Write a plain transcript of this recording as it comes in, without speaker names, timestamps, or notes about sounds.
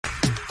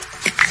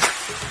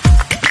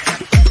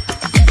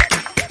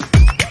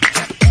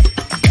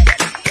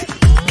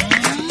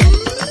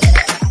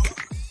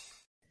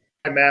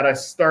Matt, I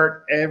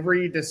start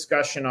every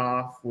discussion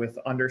off with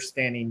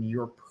understanding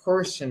your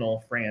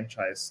personal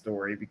franchise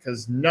story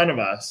because none of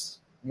us,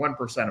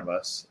 1% of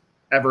us,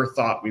 ever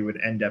thought we would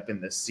end up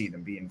in this seat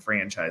and being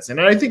franchised. And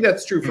I think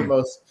that's true for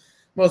most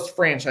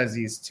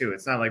franchisees too.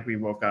 It's not like we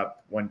woke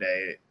up one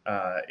day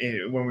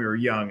when we were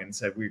young and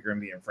said we were going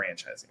to be in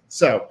franchising.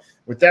 So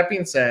with that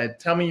being said,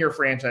 tell me your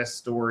franchise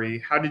story.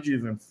 How did you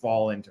even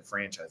fall into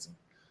franchising?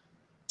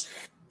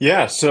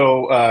 Yeah,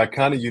 so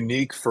kind of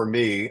unique for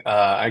me.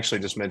 I actually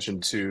just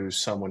mentioned to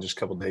someone just a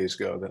couple of days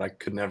ago that I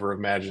could never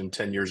imagine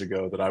 10 years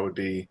ago that I would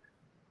be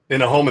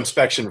in a home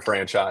inspection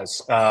franchise.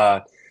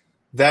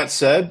 That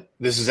said,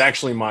 this is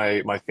actually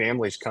my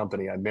family's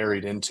company. I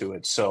married into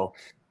it. So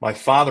my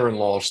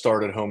father-in-law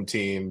started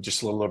HomeTeam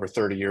just a little over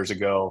 30 years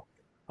ago.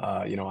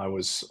 I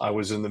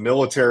was in the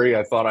military.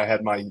 I thought I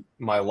had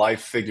my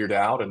life figured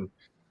out, and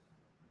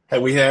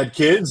we had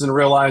kids and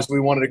realized we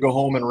wanted to go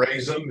home and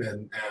raise them,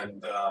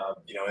 and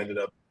ended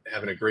up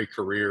having a great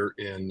career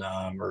in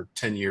or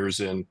 10 years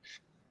in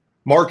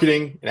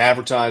marketing and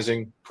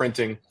advertising,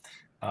 printing,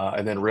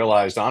 and then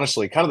realized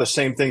honestly kind of the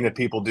same thing that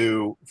people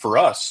do for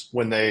us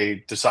when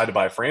they decide to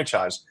buy a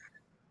franchise.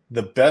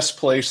 The best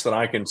place that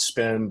I can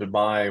spend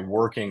my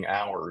working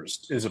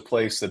hours is a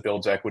place that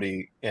builds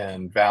equity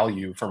and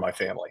value for my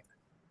family.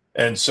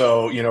 And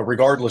so,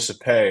 regardless of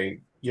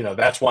pay,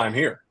 that's why I'm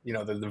here.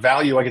 The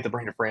value I get to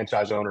bring to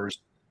franchise owners,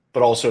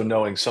 but also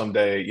knowing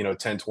someday,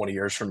 10, 20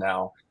 years from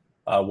now,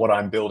 what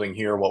I'm building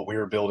here, what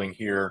we're building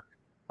here,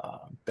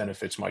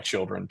 benefits my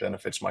children,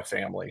 benefits my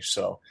family.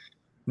 So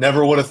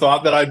never would have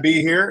thought that I'd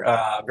be here.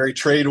 Very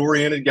trade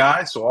oriented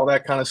guy. So all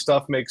that kind of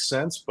stuff makes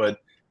sense. But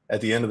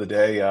at the end of the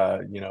day,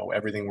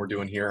 everything we're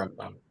doing here,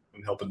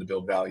 I'm helping to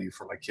build value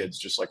for my kids,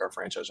 just like our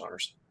franchise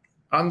owners.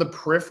 On the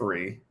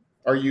periphery,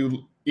 are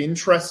you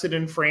interested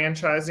in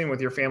franchising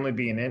with your family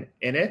being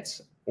in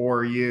it? Or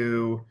are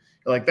you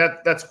like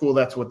that's cool,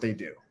 that's what they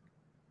do?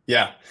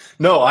 Yeah,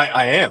 no,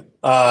 I am.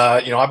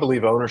 I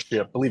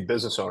believe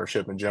business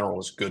ownership in general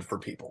is good for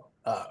people.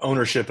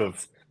 Ownership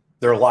of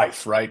their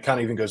life, right? Kind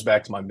of even goes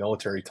back to my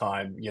military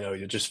time.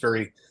 You're just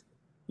very,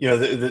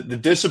 the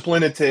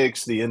discipline it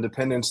takes, the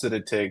independence that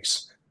it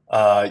takes,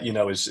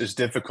 is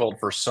difficult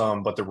for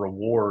some, but the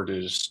reward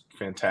is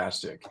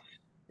fantastic.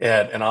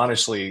 And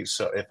honestly,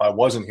 so if I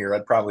wasn't here,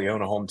 I'd probably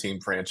own a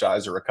HomeTeam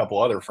franchise or a couple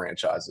other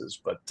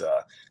franchises. But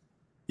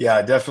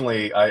yeah,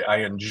 definitely, I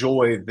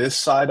enjoy this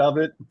side of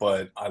it,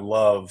 but I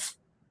love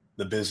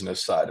the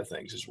business side of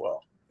things as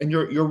well. And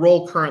your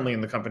role currently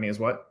in the company is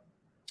what?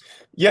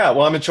 Yeah,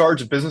 well, I'm in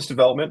charge of business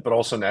development, but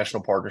also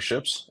national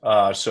partnerships.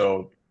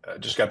 So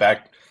just got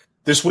back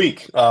this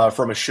week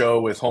from a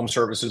show with Home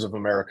Services of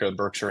America,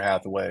 Berkshire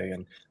Hathaway,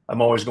 and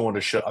I'm always going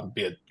to show. I'll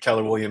be at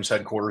Keller Williams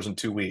headquarters in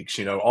 2 weeks.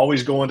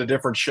 Always going to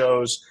different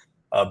shows,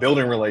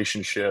 building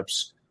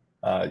relationships.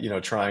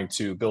 Trying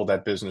to build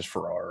that business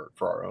for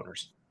our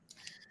owners.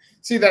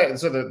 See that?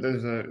 So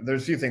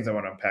there's a few things I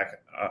want to unpack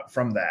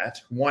from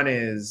that. One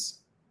is,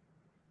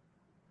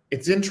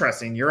 it's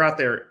interesting. You're out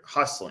there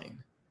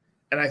hustling.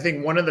 And I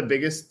think one of the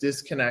biggest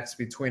disconnects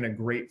between a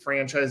great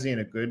franchisee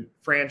and a good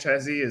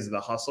franchisee is the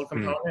hustle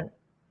component.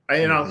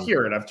 And I'll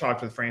hear it. I've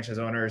talked with franchise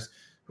owners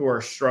who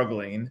are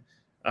struggling.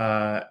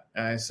 And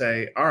I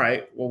say, all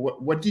right, well,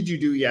 what did you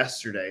do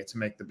yesterday to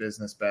make the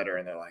business better?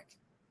 And they're like,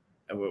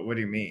 what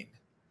do you mean?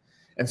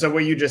 And so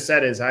what you just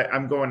said is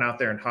I'm going out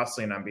there and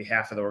hustling on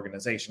behalf of the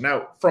organization.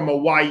 Now, from a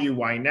why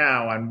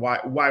now, and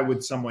why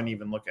would someone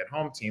even look at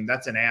HomeTeam?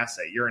 That's an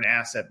asset. You're an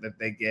asset that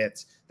they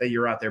get, that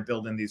you're out there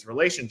building these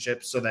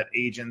relationships so that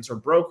agents or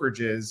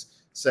brokerages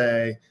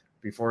say,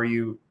 before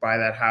you buy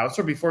that house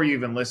or before you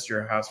even list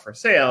your house for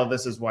sale,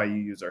 this is why you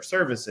use our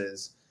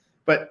services.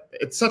 But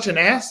it's such an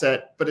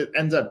asset, but it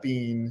ends up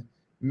being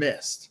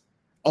missed.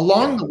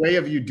 Along the way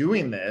of you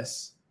doing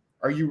this,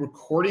 are you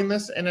recording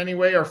this in any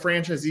way? Are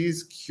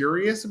franchisees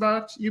curious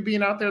about you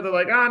being out there? They're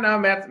like, no,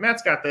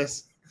 Matt's got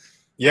this.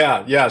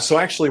 Yeah. So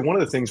actually, one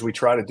of the things we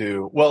try to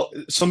do, well,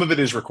 some of it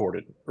is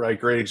recorded, right?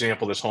 Great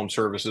example, this Home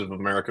Services of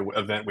America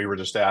event we were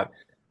just at.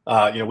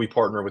 We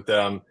partner with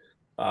them.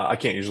 I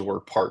can't use the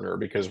word partner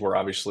because we're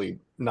obviously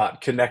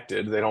not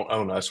connected. They don't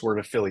own us. We're an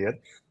affiliate.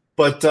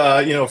 But,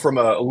 from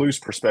a loose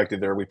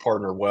perspective there, we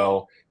partner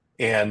well.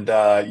 And,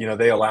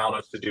 they allowed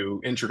us to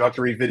do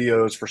introductory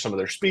videos for some of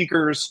their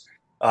speakers.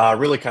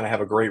 Really kind of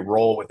have a great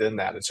role within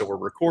that. And so we're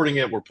recording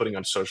it, we're putting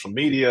on social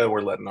media,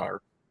 we're letting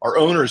our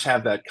owners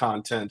have that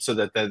content so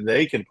that then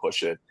they can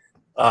push it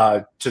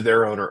to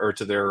their owner or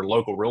to their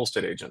local real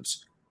estate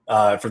agents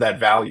for that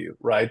value,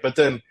 right? But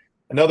then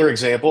another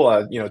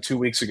example, 2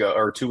 weeks ago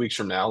or 2 weeks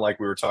from now, like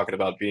we were talking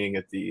about being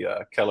at the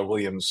Keller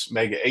Williams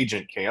Mega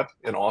Agent Camp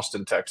in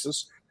Austin,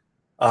 Texas,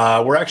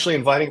 we're actually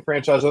inviting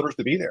franchise owners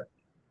to be there.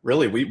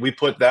 Really, we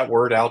put that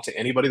word out to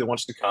anybody that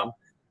wants to come.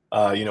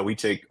 We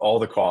take all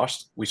the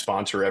cost. We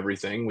sponsor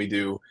everything. We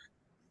do,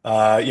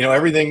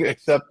 everything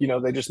except,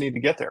 they just need to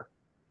get there.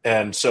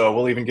 And so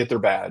we'll even get their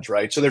badge,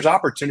 right? So there's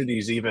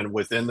opportunities even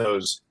within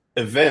those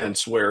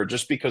events where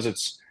just because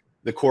it's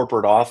the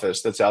corporate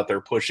office that's out there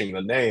pushing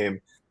the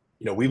name,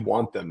 we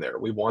want them there.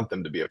 We want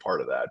them to be a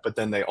part of that. But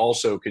then they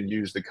also can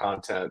use the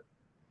content,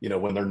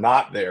 when they're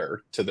not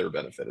there, to their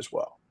benefit as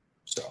well.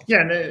 So yeah,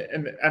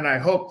 and I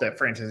hope that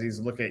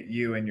franchisees look at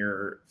you and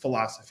your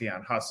philosophy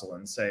on hustle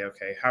and say,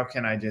 okay, how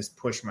can I just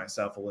push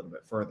myself a little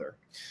bit further?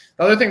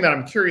 The other thing that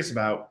I'm curious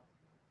about,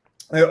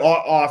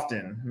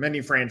 often many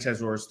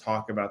franchisors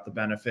talk about the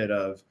benefit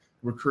of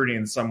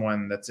recruiting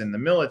someone that's in the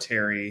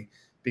military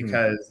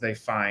because they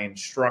find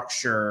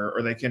structure,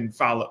 or they can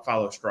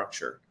follow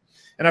structure.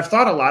 And I've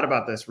thought a lot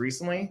about this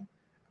recently.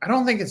 I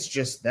don't think it's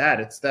just that.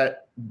 It's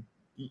that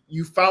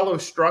you follow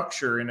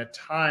structure in a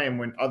time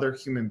when other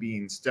human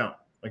beings don't.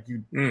 Like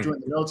you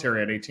joined the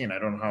military at 18. I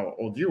don't know how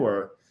old you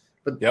were,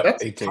 but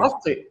that's 18. tough,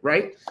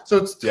 right? So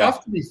it's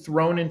tough to be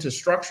thrown into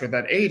structure at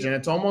that age. And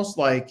it's almost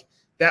like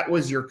that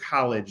was your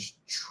college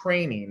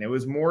training. It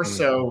was more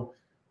so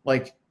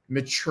like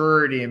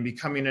maturity and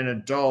becoming an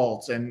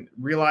adult and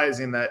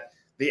realizing that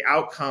the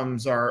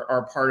outcomes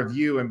are part of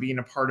you and being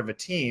a part of a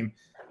team.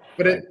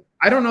 But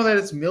I don't know that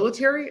it's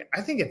military.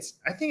 I think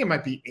it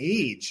might be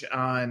age,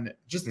 on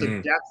just the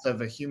depth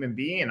of a human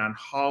being, on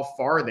how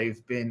far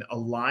they've been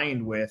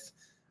aligned with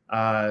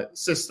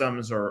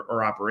systems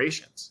or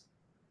operations.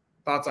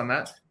 Thoughts on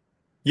that?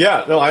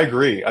 Yeah, no, I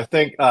agree. I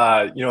think,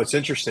 it's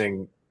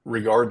interesting,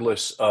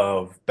 regardless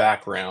of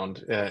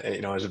background,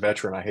 as a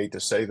veteran, I hate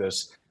to say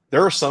this,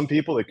 there are some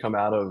people that come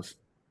out of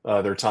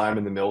their time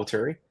in the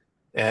military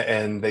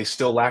and they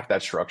still lack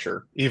that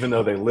structure, even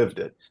though they lived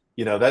it.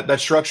 That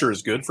structure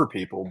is good for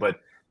people, but,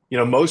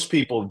 most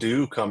people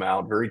do come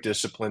out very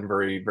disciplined,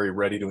 very, very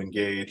ready to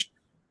engage.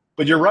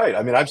 But you're right.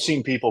 I mean, I've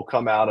seen people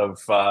come out of,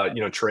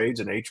 trades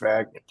and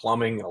HVAC, and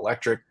plumbing and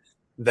electric,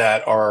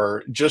 that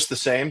are just the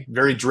same,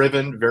 very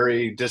driven,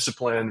 very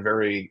disciplined,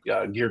 very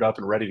geared up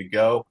and ready to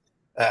go,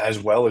 as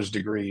well as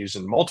degrees,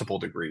 and multiple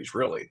degrees,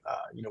 really.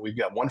 We've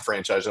got one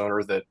franchise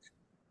owner that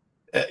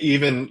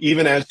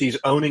even as he's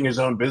owning his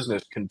own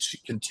business,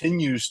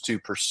 continues to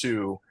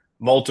pursue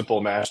multiple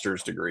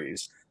master's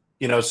degrees.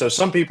 So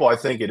some people, I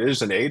think it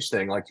is an age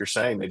thing, like you're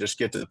saying. They just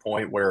get to the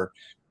point where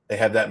they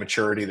have that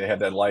maturity, they have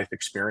that life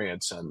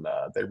experience, and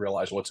they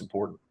realize what's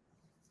important.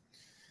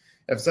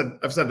 I've said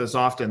this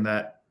often,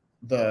 that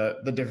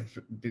the difference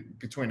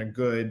between a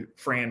good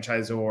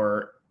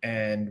franchisor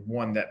and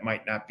one that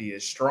might not be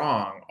as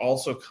strong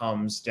also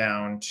comes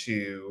down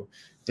to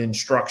the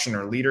instruction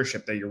or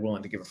leadership that you're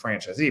willing to give a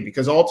franchisee.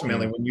 Because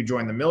ultimately, when you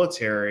join the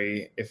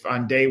military, if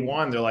on day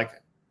one they're like,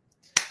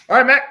 all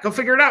right, Matt, go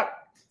figure it out.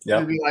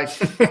 You'd be like,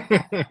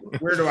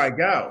 where do I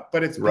go?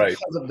 But it's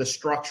because of the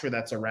structure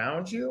that's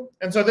around you.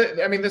 And so,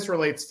 this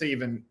relates to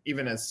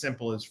even as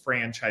simple as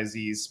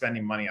franchisees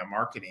spending money on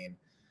marketing.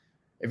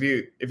 If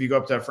you go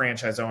up to a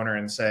franchise owner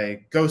and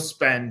say, go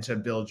spend to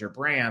build your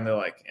brand, they're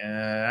like,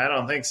 I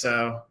don't think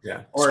so.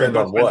 Yeah. Or spend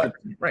on what?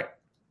 Right.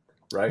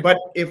 Right. But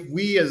if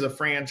we as a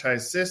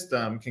franchise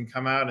system can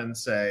come out and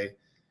say,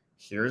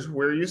 here's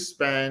where you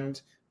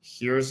spend,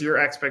 here's your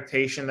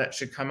expectation that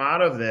should come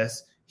out of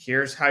this,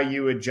 here's how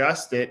you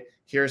adjust it,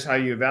 here's how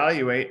you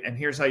evaluate, and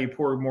here's how you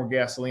pour more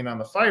gasoline on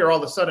the fire, all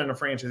of a sudden a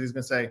franchisee is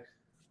going to say,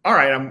 all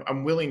right,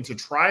 I'm willing to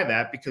try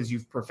that because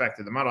you've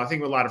perfected the model. I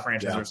think a lot of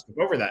franchisors skip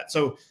over that.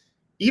 So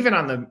even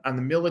on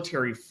the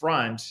military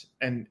front,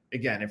 and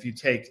again, if you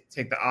take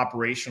the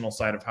operational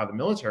side of how the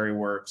military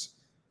works,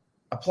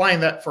 applying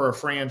that for a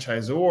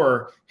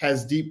franchisor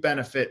has deep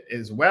benefit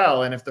as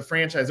well. And if the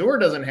franchisor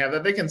doesn't have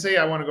that, they can say,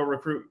 I want to go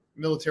recruit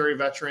military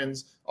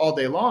veterans all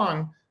day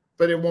long,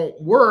 but it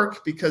won't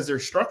work because their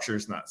structure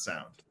is not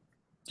sound.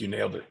 You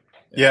nailed it.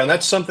 Yeah. And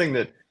that's something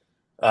that,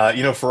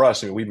 for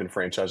us, we've been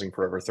franchising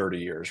for over 30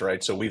 years,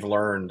 right? So we've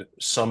learned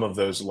some of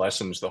those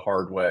lessons the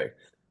hard way,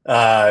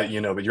 but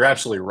you're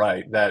absolutely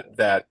right.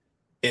 That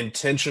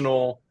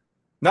intentional,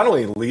 not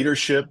only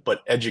leadership,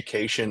 but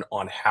education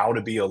on how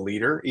to be a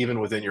leader, even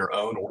within your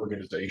own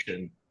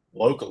organization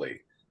locally,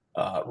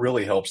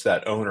 really helps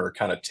that owner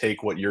kind of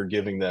take what you're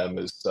giving them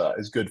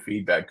as good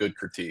feedback, good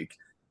critique,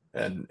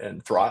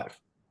 and thrive.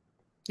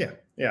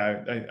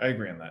 Yeah, I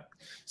agree on that.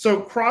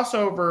 So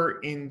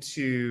crossover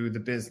into the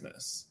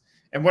business.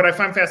 And what I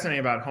find fascinating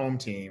about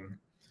HomeTeam,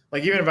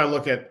 like even if I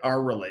look at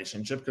our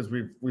relationship, because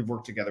we've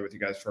worked together with you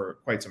guys for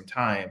quite some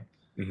time,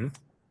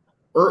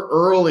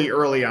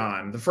 early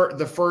on,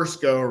 the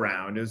first go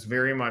around, it was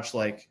very much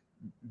like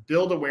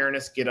build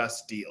awareness, get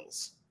us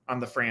deals on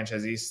the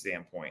franchisee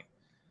standpoint.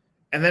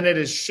 And then it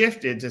has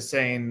shifted to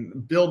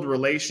saying build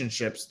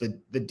relationships,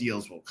 the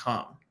deals will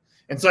come.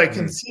 And so I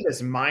can see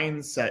this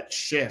mindset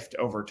shift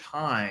over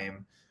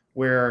time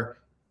where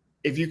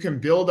if you can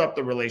build up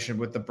the relationship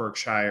with the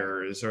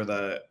Berkshires or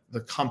the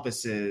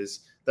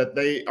Compasses, that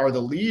they are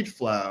the lead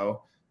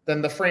flow,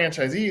 then the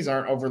franchisees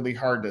aren't overly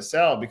hard to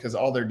sell because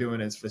all they're doing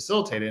is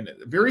facilitating.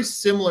 Very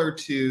similar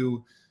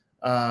to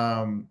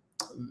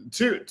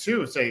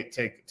say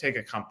take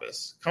a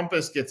Compass.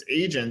 Compass gets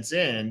agents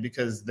in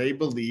because they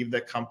believe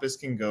that Compass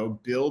can go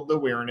build the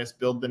awareness,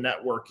 build the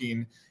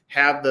networking,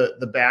 have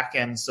the back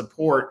end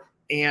support,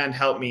 and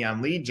help me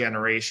on lead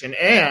generation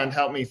and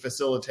help me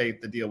facilitate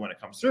the deal when it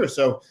comes through.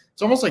 So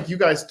it's almost like you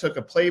guys took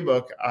a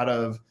playbook out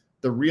of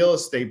the real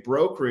estate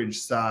brokerage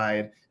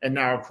side and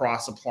now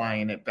cross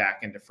applying it back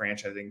into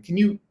franchising. Can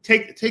you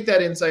take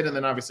that insight and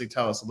then obviously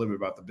tell us a little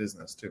bit about the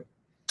business too?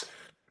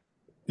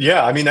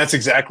 Yeah, I mean that's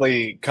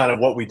exactly kind of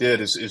what we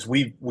did. Is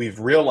we've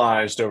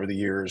realized over the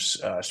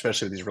years,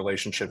 especially these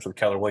relationships with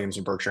Keller Williams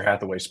and Berkshire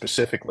Hathaway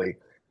specifically.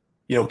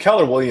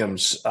 Keller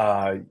Williams,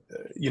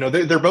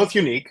 they're both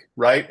unique,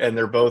 right? And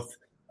they're both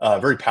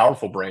very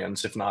powerful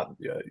brands, if not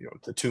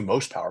the two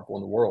most powerful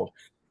in the world.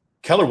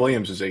 Keller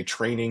Williams is a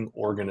training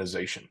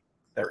organization.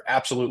 They're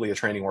absolutely a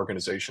training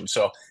organization.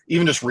 So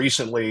even just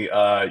recently,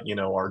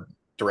 our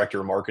director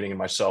of marketing and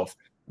myself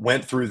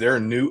went through their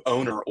new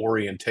owner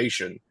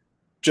orientation,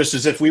 just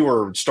as if we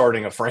were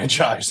starting a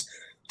franchise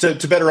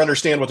to better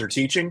understand what they're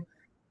teaching.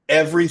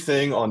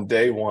 Everything on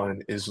day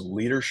one is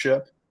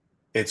leadership.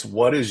 It's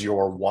what is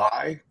your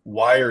why?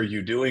 Why are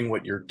you doing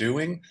what you're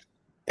doing?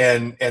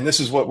 And this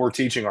is what we're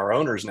teaching our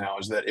owners now,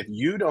 is that if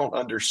you don't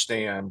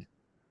understand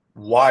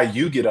why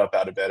you get up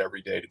out of bed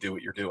every day to do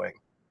what you're doing,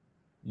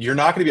 you're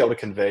not going to be able to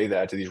convey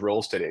that to these real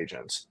estate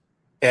agents.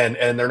 And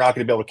they're not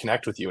going to be able to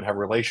connect with you and have a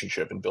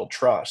relationship and build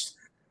trust.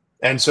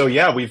 And so,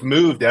 yeah, we've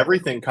moved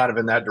everything kind of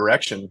in that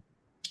direction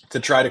to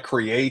try to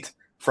create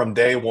from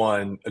day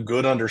one a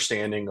good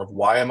understanding of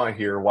why am I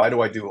here? Why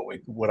do I do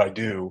what I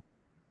do?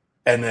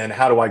 And then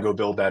how do I go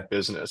build that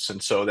business?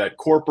 And so that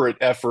corporate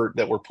effort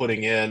that we're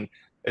putting in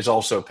is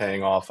also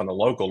paying off on a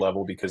local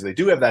level, because they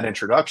do have that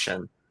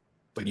introduction,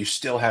 but you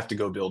still have to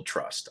go build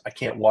trust. I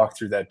can't walk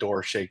through that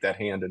door, shake that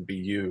hand, and be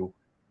you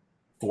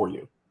for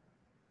you.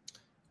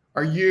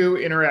 Are you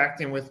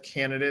interacting with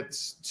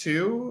candidates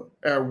too?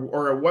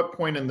 Or at what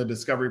point in the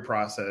discovery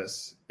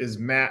process is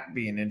Matt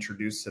being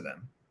introduced to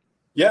them?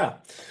 Yeah.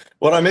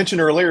 What I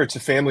mentioned earlier, it's a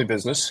family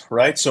business,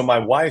 right? So my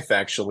wife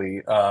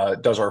actually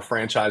does our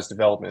franchise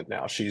development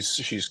now.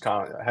 She's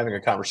having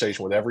a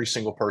conversation with every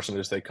single person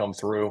as they come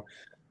through.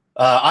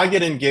 I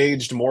get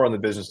engaged more on the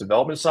business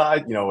development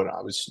side. When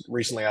I was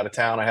recently out of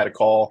town, I had a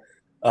call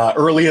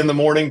early in the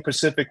morning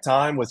Pacific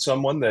time with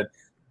someone that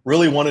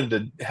really wanted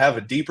to have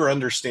a deeper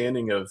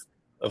understanding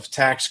of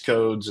tax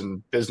codes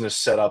and business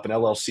setup and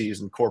LLCs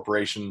and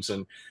corporations.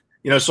 And,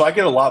 so I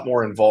get a lot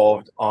more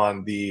involved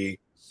on the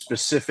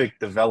specific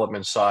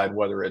development side,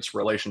 whether it's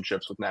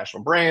relationships with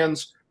national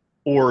brands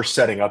or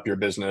setting up your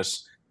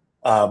business.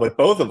 But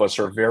both of us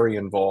are very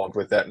involved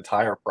with that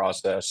entire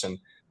process. And,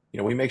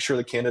 we make sure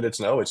the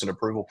candidates know it's an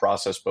approval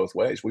process both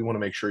ways. We want to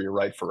make sure you're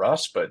right for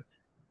us, but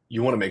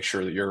you want to make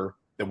sure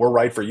that we're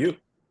right for you.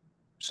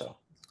 So.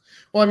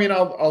 Well, I mean,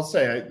 I'll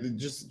say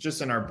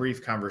just in our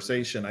brief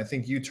conversation, I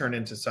think you turn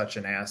into such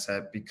an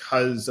asset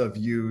because of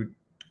you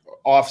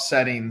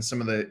offsetting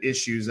some of the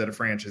issues that a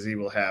franchisee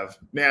will have.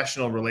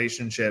 National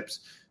relationships,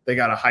 they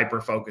got to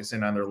hyper focus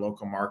in on their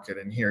local market,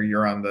 and here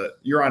you're on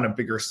a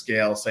bigger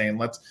scale, saying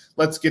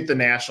let's get the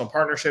national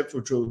partnerships,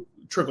 which will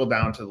trickle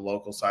down to the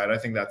local side. I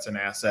think that's an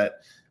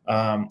asset.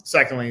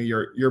 Secondly,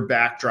 your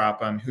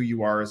backdrop on who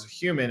you are as a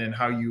human and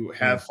how you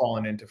have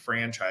fallen into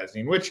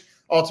franchising, which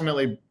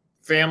ultimately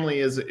family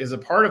is a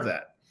part of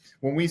that.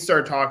 When we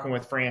start talking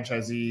with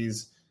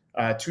franchisees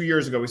 2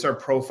 years ago, we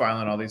started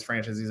profiling all these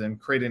franchisees and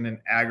creating an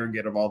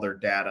aggregate of all their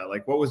data.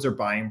 Like, what was their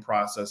buying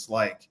process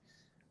like?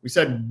 We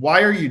said,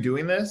 why are you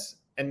doing this?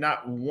 And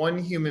not one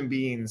human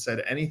being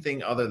said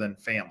anything other than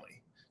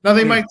family. Now,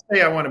 they might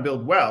say, I want to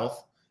build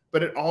wealth,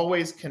 but it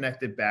always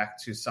connected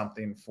back to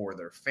something for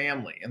their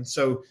family. And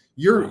so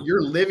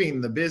you're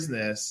living the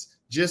business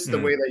just the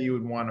way that you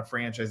would want a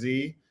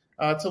franchisee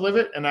to live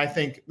it. And I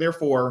think,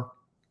 therefore,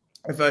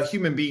 if a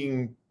human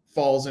being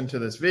falls into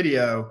this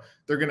video,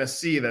 they're going to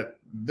see that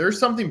there's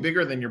something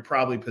bigger than you're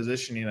probably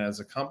positioning as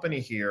a company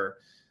here.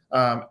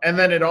 And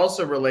then it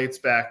also relates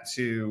back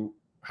to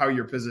how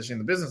you're positioning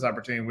the business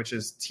opportunity, which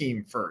is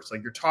team first.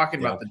 Like, you're talking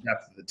about the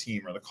depth of the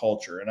team or the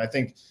culture. And I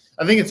think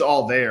it's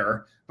all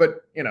there,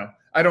 but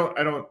I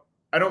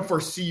don't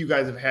foresee you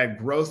guys have had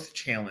growth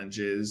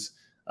challenges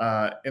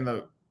in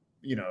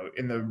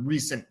the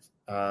recent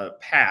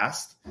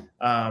past.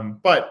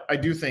 But I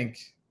do think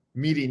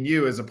meeting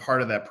you as a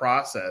part of that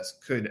process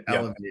could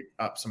elevate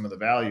up some of the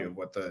value of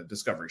what the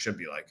discovery should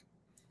be like.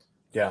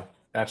 Yeah,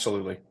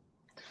 absolutely.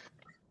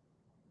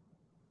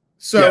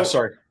 So,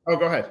 sorry. Oh,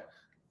 go ahead.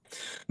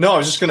 No, I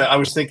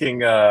was thinking,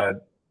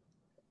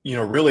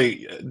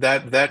 really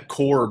that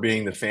core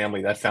being the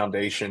family, that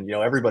foundation,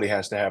 everybody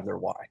has to have their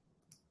why,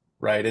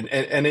 right?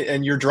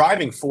 And your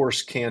driving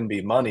force can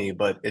be money,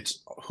 but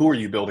it's who are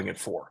you building it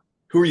for?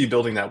 Who are you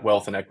building that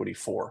wealth and equity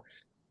for?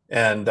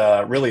 And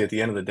really, at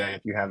the end of the day,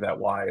 if you have that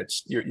why,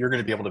 you're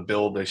going to be able to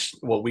build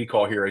what we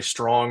call here a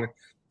strong,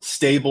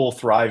 stable,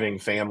 thriving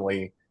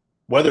family,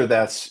 whether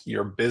that's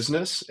your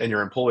business and your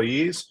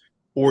employees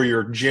or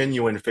your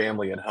genuine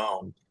family at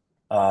home.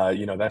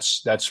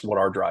 That's what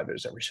our drive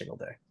is every single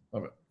day.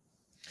 Love it.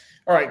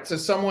 All right. So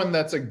someone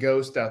that's a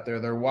ghost out there,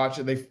 they're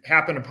watching, they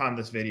happen upon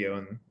this video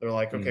and they're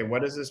like, okay,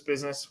 what is this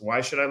business?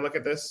 Why should I look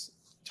at this?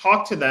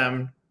 Talk to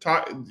them.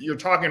 You're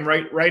talking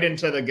right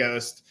into the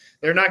ghost.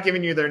 They're not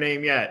giving you their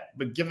name yet,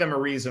 but give them a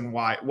reason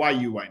why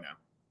now.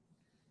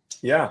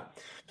 Yeah.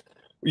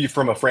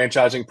 From a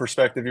franchising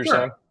perspective, you're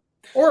saying?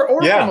 or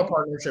from Yeah. a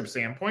partnership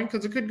standpoint,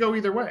 because it could go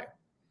either way.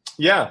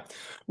 Yeah.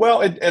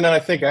 Well, and I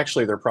think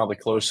actually they're probably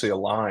closely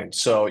aligned.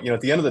 So,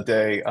 at the end of the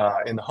day,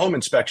 in the home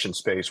inspection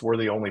space, we're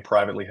the only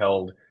privately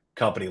held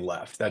company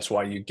left. That's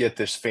why you get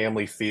this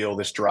family feel,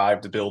 this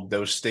drive to build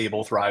those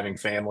stable, thriving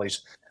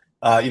families.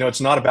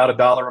 It's not about a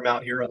dollar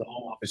amount here in the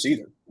home office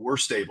either. We're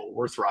stable,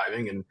 we're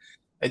thriving. And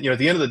at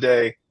the end of the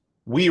day,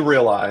 we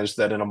realize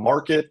that in a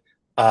market,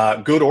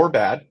 good or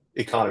bad,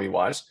 economy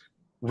wise,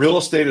 real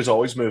estate is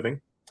always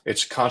moving,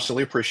 it's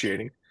constantly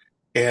appreciating.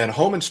 And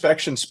home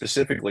inspection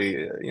specifically,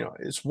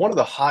 is one of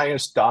the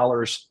highest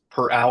dollars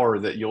per hour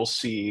that you'll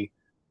see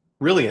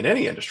really in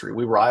any industry.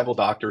 We rival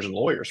doctors and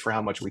lawyers for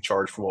how much we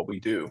charge for what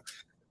we do.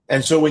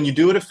 And so when you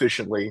do it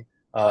efficiently,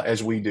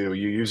 as we do,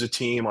 you use a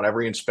team on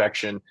every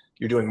inspection,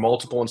 you're doing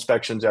multiple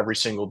inspections every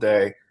single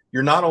day.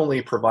 You're not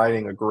only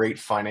providing a great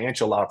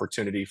financial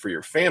opportunity for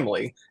your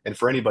family and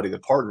for anybody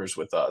that partners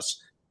with us,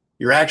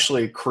 you're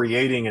actually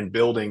creating and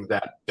building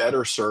that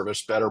better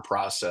service, better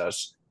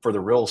process for the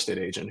real estate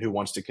agent who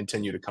wants to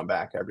continue to come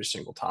back every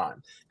single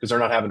time because they're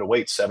not having to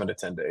wait 7 to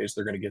 10 days.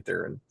 They're going to get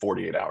there in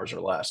 48 hours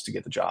or less to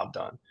get the job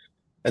done.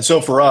 And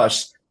so for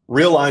us,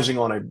 realizing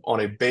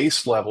on a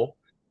base level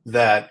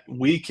that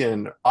we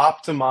can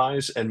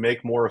optimize and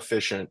make more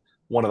efficient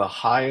one of the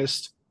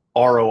highest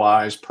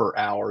ROIs per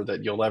hour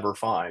that you'll ever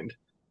find,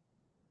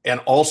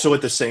 and also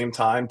at the same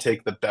time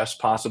take the best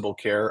possible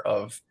care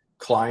of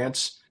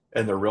clients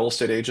and their real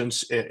estate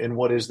agents in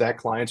what is that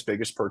client's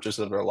biggest purchase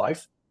of their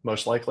life,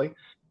 most likely.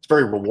 It's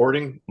very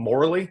rewarding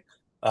morally,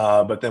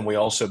 but then we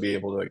also be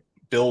able to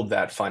build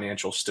that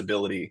financial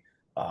stability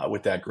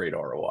with that great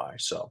ROI.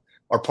 So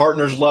our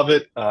partners love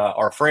it,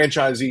 our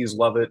franchisees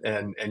love it,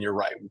 and you're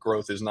right,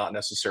 growth is not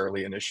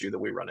necessarily an issue that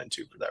we run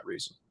into for that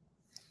reason.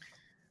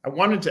 I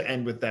wanted to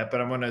end with that,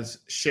 but I want to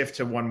shift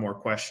to one more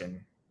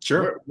question.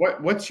 Sure.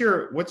 What's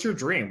your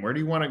dream? Where do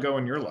you want to go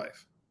in your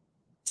life?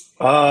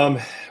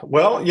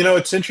 Well,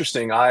 it's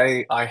interesting.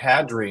 I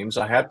had dreams,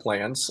 I had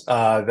plans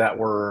that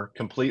were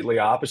completely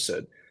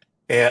opposite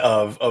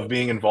of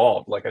being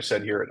involved, like I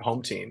said, here at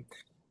HomeTeam.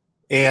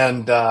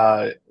 And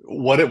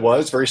what it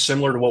was, very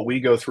similar to what we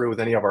go through with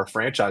any of our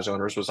franchise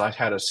owners, was I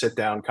had a sit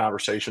down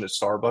conversation at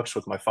Starbucks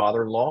with my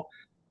father-in-law.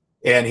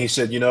 And he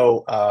said,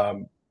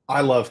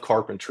 I love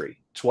carpentry.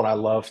 It's what I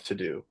love to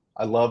do.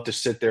 I love to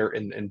sit there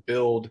and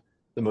build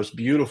the most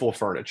beautiful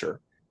furniture.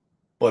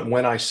 But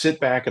when I sit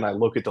back and I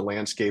look at the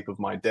landscape of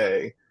my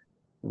day,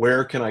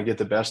 where can I get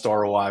the best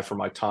ROI for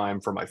my time,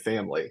 for my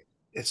family?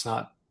 It's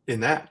not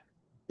in that.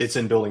 It's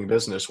in building a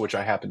business, which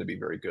I happen to be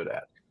very good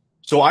at.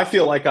 So I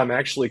feel like I'm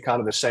actually kind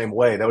of the same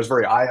way. That was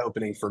very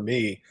eye-opening for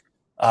me.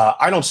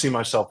 I don't see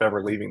myself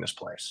ever leaving this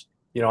place.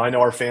 I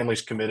know our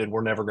family's committed.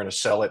 We're never going to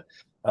sell it,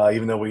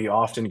 even though we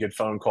often get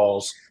phone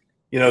calls.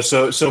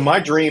 So my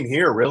dream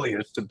here really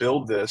is to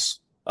build this,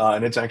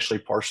 and it's actually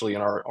partially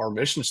in our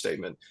mission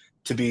statement,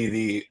 to be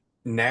the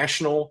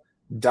national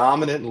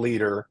dominant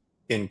leader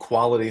in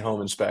quality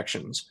home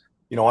inspections.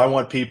 I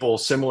want people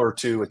similar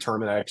to a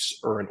Terminex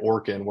or an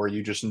Orkin, where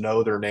you just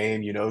know their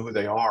name, you know who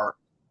they are.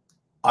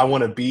 I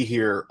want to be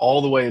here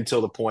all the way until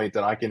the point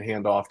that I can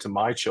hand off to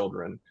my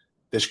children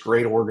this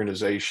great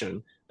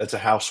organization that's a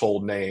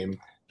household name,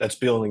 that's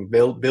building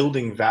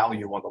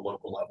value on the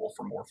local level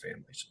for more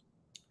families.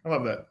 I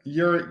love that.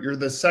 You're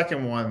the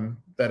second one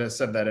that has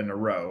said that in a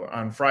row.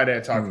 On Friday, I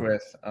talked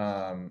with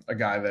a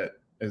guy that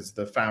is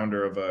the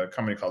founder of a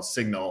company called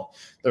Signal.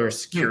 They're a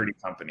security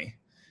company.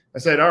 I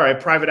said, all right,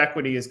 private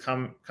equity has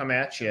come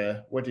at you.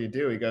 What do you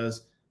do? He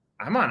goes,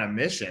 I'm on a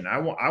mission. I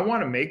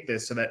want to make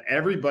this so that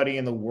everybody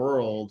in the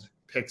world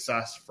picks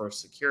us for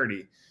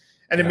security.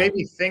 And it made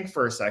me think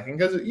for a second,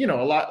 because a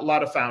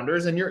lot of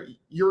founders, and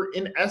you're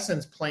in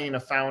essence playing a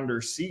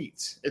founder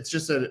seat. It's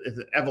just it's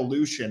an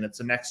evolution. It's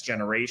a next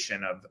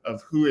generation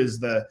of who is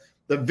the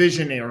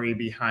visionary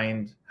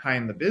behind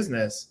the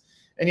business.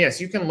 And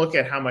yes, you can look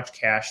at how much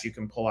cash you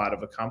can pull out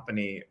of a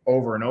company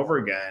over and over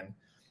again,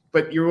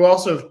 but you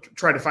also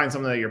try to find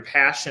something that you're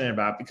passionate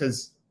about,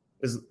 because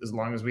as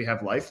long as we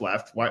have life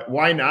left,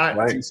 why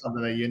not do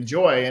something that you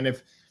enjoy? And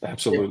if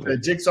the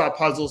jigsaw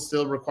puzzle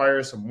still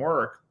requires some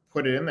work,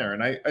 put it in there.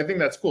 And I think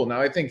that's cool. Now,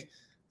 I think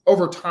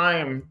over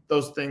time,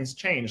 those things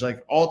change.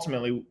 Like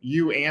ultimately,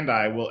 you and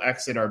I will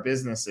exit our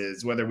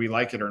businesses, whether we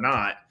like it or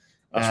not.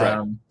 That's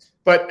right.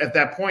 But at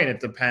that point, it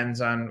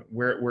depends on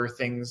where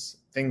things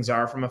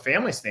are from a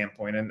family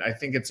standpoint. And I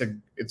think it's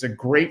a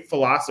great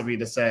philosophy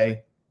to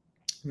say,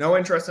 no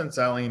interest in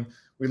selling.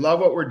 We love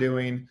what we're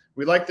doing.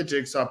 We like the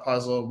jigsaw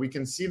puzzle. We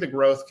can see the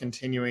growth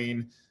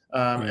continuing.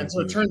 And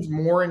so it turns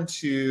more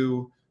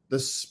into the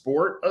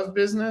sport of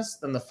business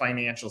than the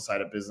financial side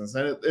of business.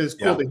 And it is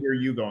cool to hear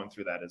you going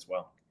through that as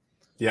well.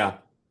 Yeah.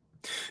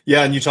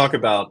 Yeah. And you talk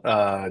about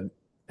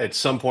at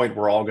some point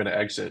we're all going to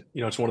exit.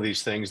 It's one of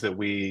these things that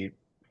we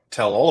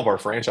tell all of our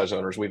franchise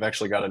owners. We've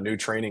actually got a new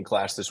training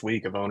class this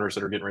week of owners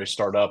that are getting ready to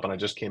start up. And I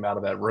just came out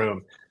of that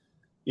room,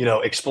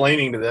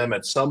 explaining to them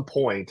at some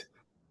point,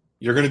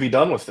 you're going to be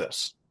done with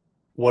this.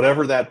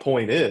 Whatever that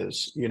point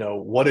is,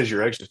 what is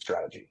your exit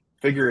strategy?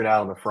 Figure it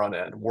out on the front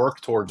end, work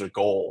towards a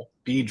goal,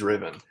 be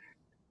driven.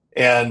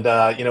 And,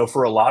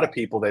 for a lot of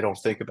people, they don't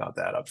think about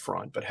that up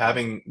front, but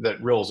having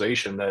that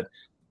realization that,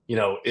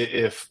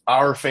 if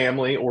our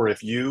family or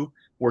if you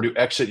were to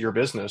exit your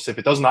business, if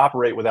it doesn't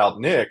operate without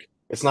Nick,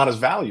 it's not as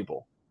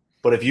valuable.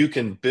 But if you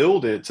can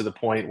build it to the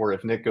point where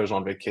if Nick goes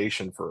on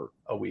vacation for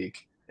a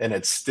week and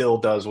it still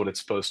does what it's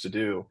supposed to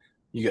do,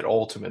 you get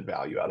ultimate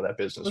value out of that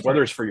business, That's whether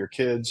right. it's for your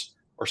kids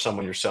or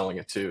someone you're selling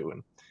it to.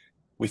 And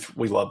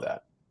we love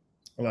that.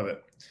 I love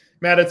it.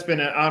 Matt, it's been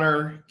an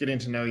honor getting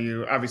to know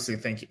you. Obviously,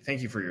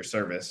 thank you for your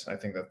service. I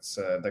think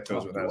that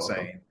goes without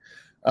saying.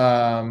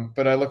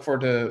 But I look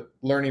forward to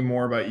learning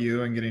more about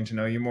you and getting to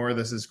know you more.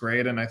 This is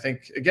great. And I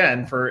think,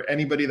 again, for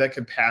anybody that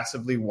could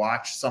passively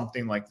watch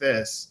something like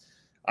this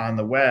on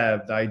the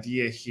web, the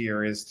idea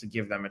here is to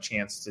give them a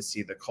chance to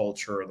see the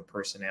culture or the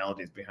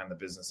personalities behind the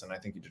business. And I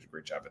think you did a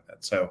great job at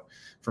that. So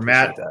for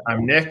Matt,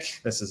 I'm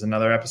Nick. This is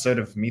another episode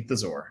of Meet the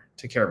Zor.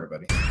 Take care,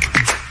 everybody.